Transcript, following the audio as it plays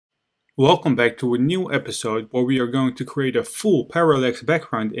Welcome back to a new episode where we are going to create a full parallax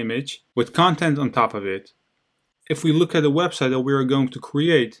background image with content on top of it. If we look at the website that we are going to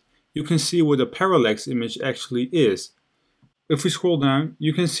create, you can see what a parallax image actually is. If we scroll down,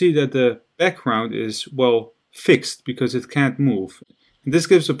 you can see that the background is, well, fixed because it can't move. And this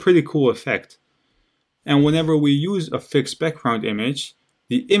gives a pretty cool effect. And whenever we use a fixed background image,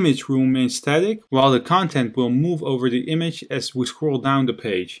 the image will remain static while the content will move over the image as we scroll down the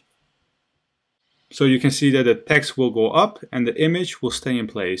page. So you can see that the text will go up and the image will stay in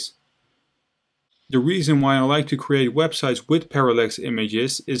place. The reason why I like to create websites with parallax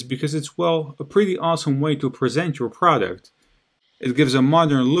images is because it's, well, a pretty awesome way to present your product. It gives a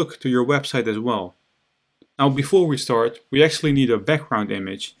modern look to your website as well. Now before we start, we actually need a background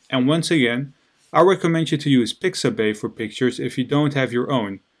image. And once again, I recommend you to use Pixabay for pictures if you don't have your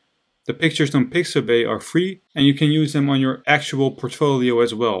own. The pictures on Pixabay are free and you can use them on your actual portfolio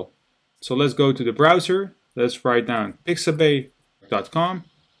as well. So let's go to the browser, let's write down pixabay.com.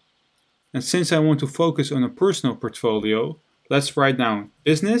 And since I want to focus on a personal portfolio, let's write down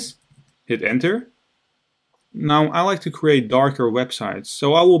business, hit enter. Now I like to create darker websites,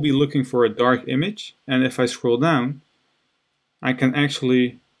 so I will be looking for a dark image. And if I scroll down, I can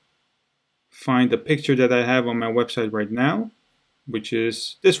actually find the picture that I have on my website right now, which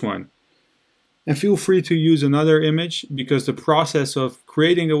is this one. And feel free to use another image because the process of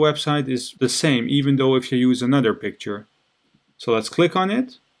creating the website is the same even though if you use another picture. So let's click on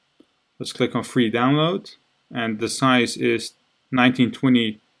it. Let's click on free download and the size is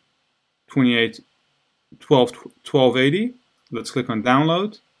 1920 28 1280. Let's click on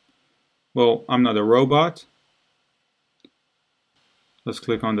download. Well, I'm not a robot. Let's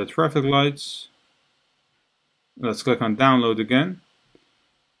click on the traffic lights. Let's click on download again.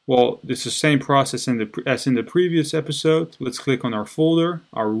 Well, this is the same process as in the previous episode. Let's click on our folder,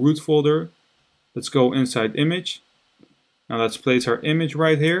 our root folder. Let's go inside image. Now let's place our image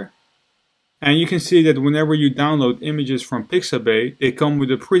right here. And you can see that whenever you download images from Pixabay, they come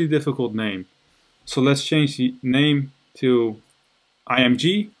with a pretty difficult name. So let's change the name to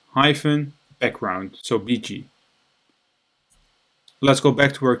img-background, so BG. Let's go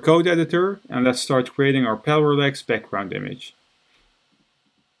back to our code editor and let's start creating our parallax background image.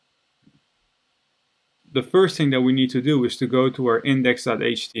 The first thing that we need to do is to go to our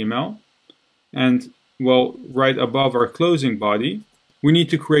index.html and, well, right above our closing body, we need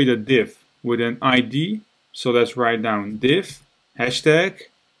to create a div with an ID. So let's write down div, hashtag,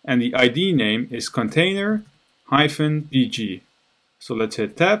 and the ID name is container-bg. So let's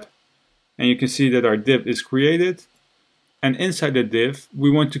hit tab and you can see that our div is created. And inside the div,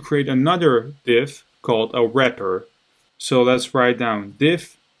 we want to create another div called a wrapper. So let's write down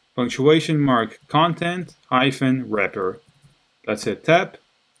div punctuation mark content hyphen wrapper. Let's hit tab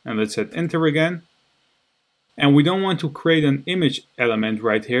and let's hit enter again. And we don't want to create an image element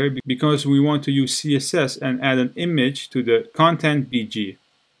right here because we want to use CSS and add an image to the content BG.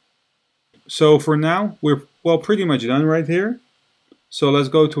 So for now, we're, well, pretty much done right here. So let's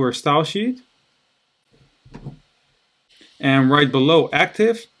go to our style sheet. And right below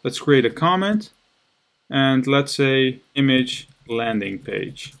active, let's create a comment. And let's say image landing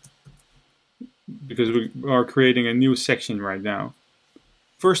page, because we are creating a new section right now.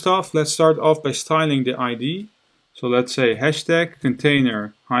 First off, let's start off by styling the ID. So let's say hashtag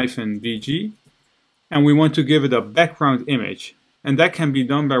container-bg, and we want to give it a background image. And that can be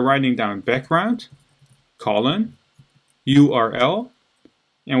done by writing down background, colon, URL,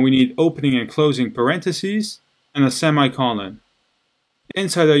 and we need opening and closing parentheses, and a semicolon.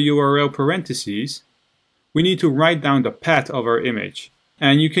 Inside the URL parentheses, we need to write down the path of our image.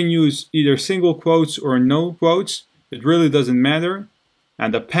 And you can use either single quotes or no quotes. It really doesn't matter.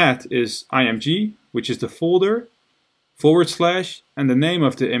 And the path is img, which is the folder, / and the name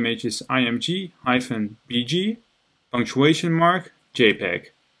of the image is img-bg, punctuation mark,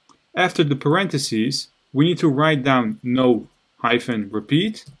 JPEG. After the parentheses, we need to write down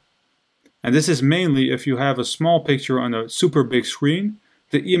no-repeat. And this is mainly if you have a small picture on a super big screen,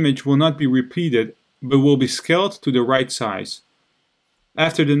 the image will not be repeated but will be scaled to the right size.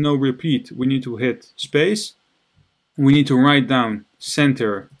 After the no repeat, we need to hit space. We need to write down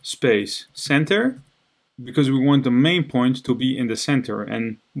center space center because we want the main point to be in the center.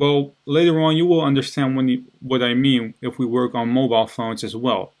 And, well, later on you will understand what I mean if we work on mobile phones as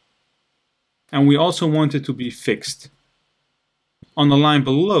well. And we also want it to be fixed. On the line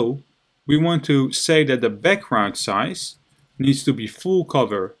below, we want to say that the background size needs to be full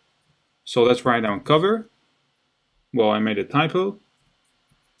cover. So let's write down cover. Well, I made a typo.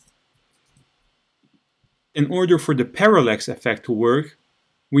 In order for the parallax effect to work,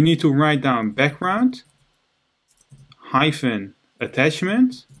 we need to write down background hyphen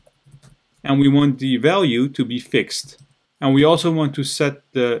attachment, and we want the value to be fixed. And we also want to set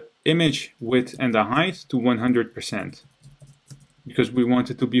the image width and the height to 100% because we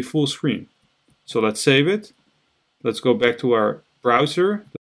want it to be full screen. So let's save it. Let's go back to our browser,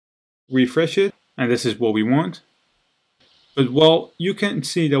 refresh it, and this is what we want. But well, you can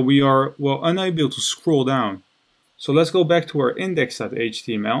see that we are unable to scroll down. So let's go back to our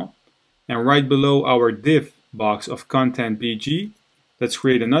index.html, and right below our div box of content bg, let's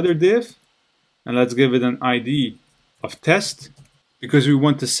create another div, and let's give it an ID of test, because we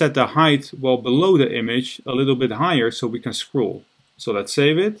want to set the height below the image a little bit higher so we can scroll. So let's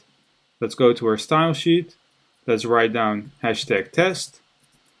save it. Let's go to our style sheet. Let's write down hashtag test,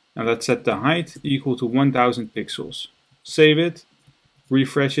 and let's set the height equal to 1000 pixels. Save it,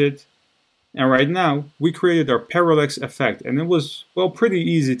 refresh it, and right now we created our parallax effect, and it was pretty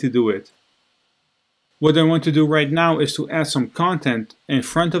easy to do it. What I want to do right now is to add some content in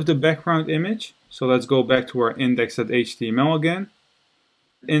front of the background image. So let's go back to our index.html again.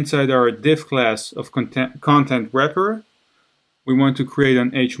 Inside our div class of content wrapper, we want to create an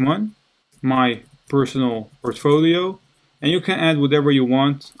h1, my personal portfolio, and you can add whatever you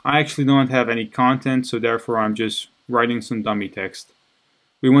want. I actually don't have any content, so therefore I'm just writing some dummy text.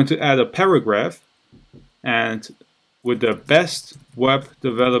 We want to add a paragraph, and with the best web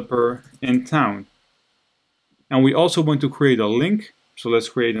developer in town. And we also want to create a link, so let's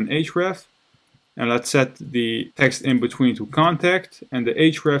create an href, and let's set the text in between to contact and the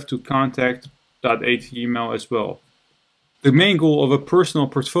href to contact.html as well. The main goal of a personal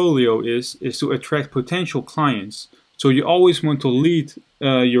portfolio is to attract potential clients. So you always want to lead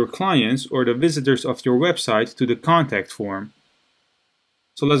your clients or the visitors of your website to the contact form.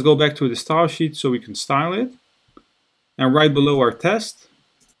 So let's go back to the style sheet so we can style it. And right below our test,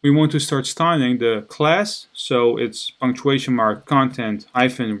 we want to start styling the class. So it's punctuation mark content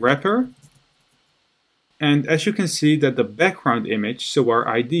hyphen wrapper. And as you can see that the background image, so our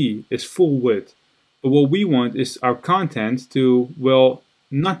ID, is full width. But what we want is our content to,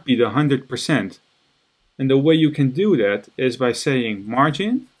 not be the 100%. And the way you can do that is by saying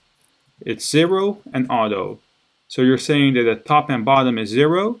margin, it's 0 and auto. So you're saying that the top and bottom is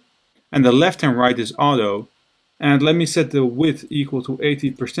 0 and the left and right is auto. And let me set the width equal to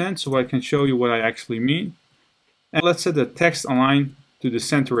 80% so I can show you what I actually mean. And let's set the text align to the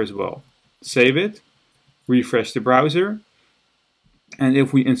center as well. Save it, refresh the browser. And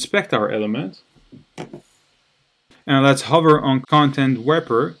if we inspect our element, and let's hover on content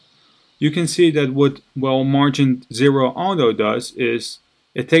wrapper, you can see that what margin 0 auto does is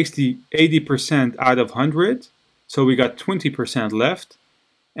it takes the 80% out of 100, so we got 20% left.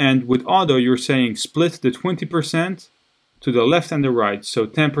 And with auto, you're saying split the 20% to the left and the right, so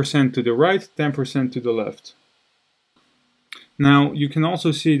 10% to the right, 10% to the left. Now you can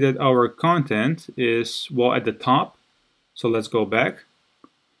also see that our content is at the top, so let's go back.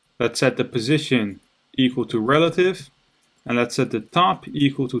 Let's set the position equal to relative, and let's set the top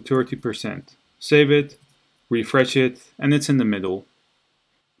equal to 30%. Save it, refresh it, and it's in the middle.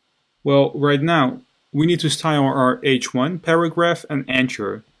 Well, right now, we need to style our h1 paragraph and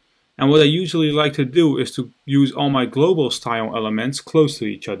anchor. And what I usually like to do is to use all my global style elements close to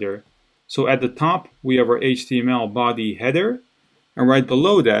each other. So at the top, we have our HTML body header. And right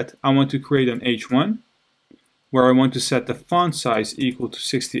below that, I want to create an h1, where I want to set the font size equal to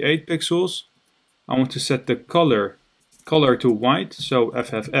 68 pixels. I want to set the color to white, so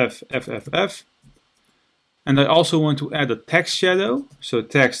FFF, FFF. And I also want to add a text shadow, so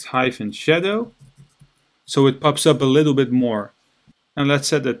text hyphen shadow, so it pops up a little bit more. And let's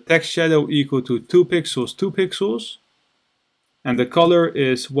set the text shadow equal to 2 pixels, 2 pixels. And the color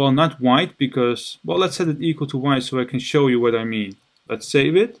is, not white because, let's set it equal to white so I can show you what I mean. Let's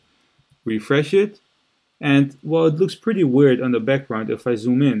save it, refresh it. And, it looks pretty weird on the background if I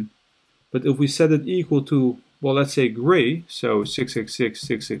zoom in. But if we set it equal to, let's say gray, so 666,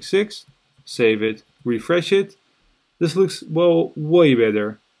 666, save it, refresh it. This looks, way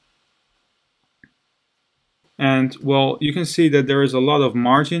better. And, you can see that there is a lot of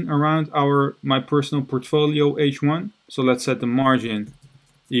margin around my personal portfolio h1. So let's set the margin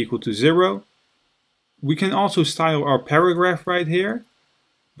equal to 0. We can also style our paragraph right here,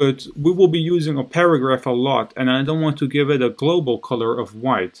 but we will be using a paragraph a lot, and I don't want to give it a global color of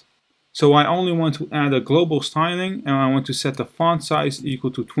white. So I only want to add a global styling, and I want to set the font size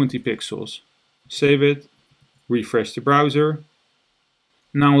equal to 20 pixels. Save it, refresh the browser.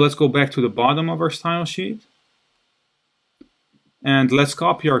 Now let's go back to the bottom of our style sheet. And let's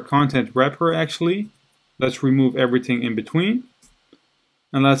copy our content wrapper actually. Let's remove everything in between.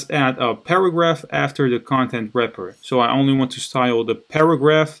 And let's add a paragraph after the content wrapper. So I only want to style the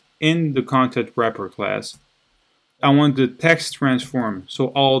paragraph in the content wrapper class. I want the text transform, so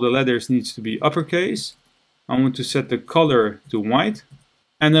all the letters needs to be uppercase. I want to set the color to white.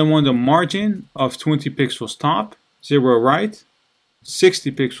 And I want a margin of 20 pixels top, 0 right,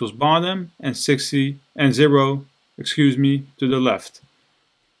 60 pixels bottom, and 0 to the left.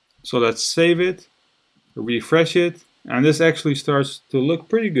 So let's save it, refresh it, and this actually starts to look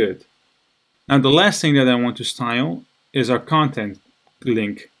pretty good. Now the last thing that I want to style is our content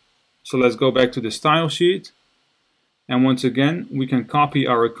link. So let's go back to the style sheet. And once again, we can copy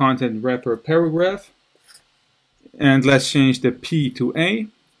our content wrapper paragraph. And let's change the P to A.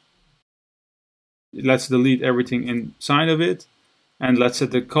 Let's delete everything inside of it. And let's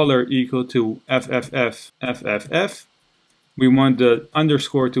set the color equal to FFF. We want the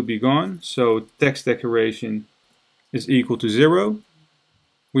underscore to be gone. So text decoration is equal to 0.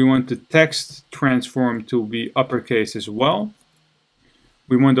 We want the text transform to be uppercase as well.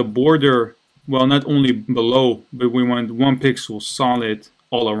 We want the border, well, not only below, but we want 1 pixel solid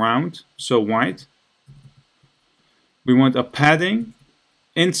all around, so white. We want a padding.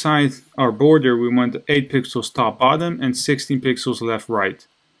 Inside our border, we want 8 pixels top bottom and 16 pixels left right.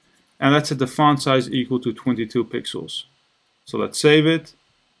 And let's set the font size equal to 22 pixels. So let's save it,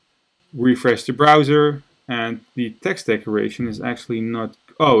 refresh the browser, and the text decoration is actually not,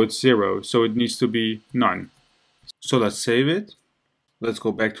 oh, it's 0, so it needs to be none. So let's save it. Let's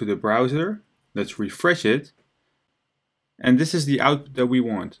go back to the browser. Let's refresh it. And this is the output that we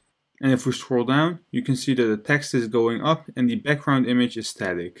want. And if we scroll down, you can see that the text is going up and the background image is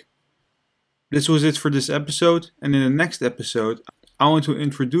static. This was it for this episode, and in the next episode, I want to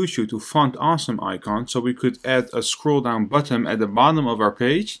introduce you to Font Awesome icon so we could add a scroll down button at the bottom of our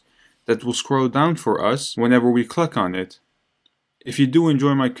page that will scroll down for us whenever we click on it. If you do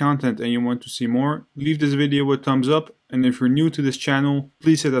enjoy my content and you want to see more, leave this video a thumbs up, and if you're new to this channel,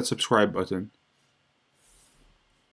 please hit that subscribe button.